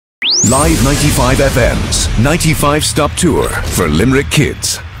Live 95FM's 95 Stop Tour for Limerick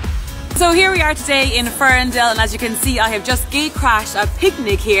Kids. So here we are today in Ferndale, and as you can see, I have just gate crashed a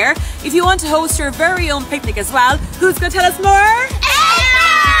picnic here. If you want to host your very own picnic as well, who's going to tell us more?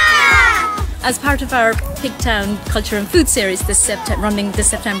 Emma! As part of our Pigtown Culture and Food Series running this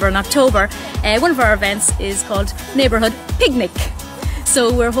September and October, one of our events is called Neighbourhood Picnic.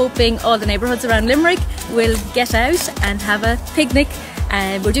 So we're hoping all the neighbourhoods around Limerick will get out and have a picnic.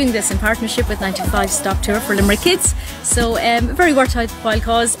 We're doing this in partnership with 95 Stop Tour for Limerick Kids. So very worthwhile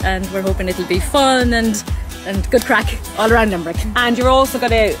cause, and we're hoping it'll be fun and good crack all around Limerick. And you're also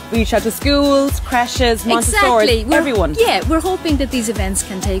going to reach out to schools, creches, Montessori, everyone. Yeah, we're hoping that these events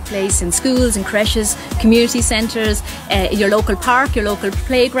can take place in schools and creches, community centres, your local park, your local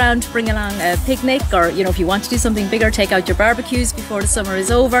playground. Bring along a picnic, or if you want to do something bigger, take out your barbecues before the summer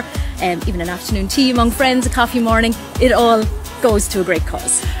is over. Even an afternoon tea among friends, a coffee morning. It all goes to a great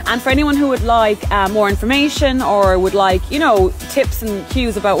cause. And for anyone who would like more information, or would like, tips and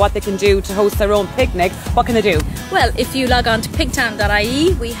cues about what they can do to host their own picnic, what can they do? Well, if you log on to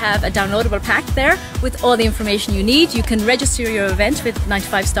pigtown.ie, we have a downloadable pack there with all the information you need. You can register your event with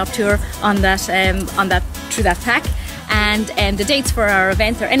 95 Stop Tour on that through that pack. And the dates for our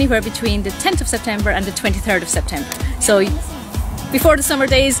event are anywhere between the 10th of September and the 23rd of September. So before the summer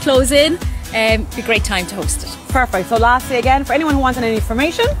days close in, it'd be a great time to host it. Perfect. So lastly again, for anyone who wants any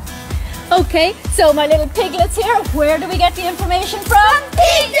information. Okay, so my little piglets here, where do we get the information from?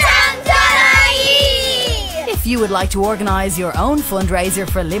 Pigtown.ie! If you would like to organise your own fundraiser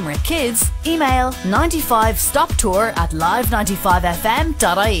for Limerick Kids, email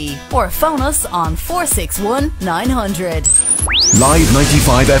 95stoptour@live95fm.ie or phone us on 461 900. Live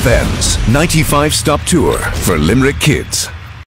 95FM's 95 Stop Tour for Limerick Kids.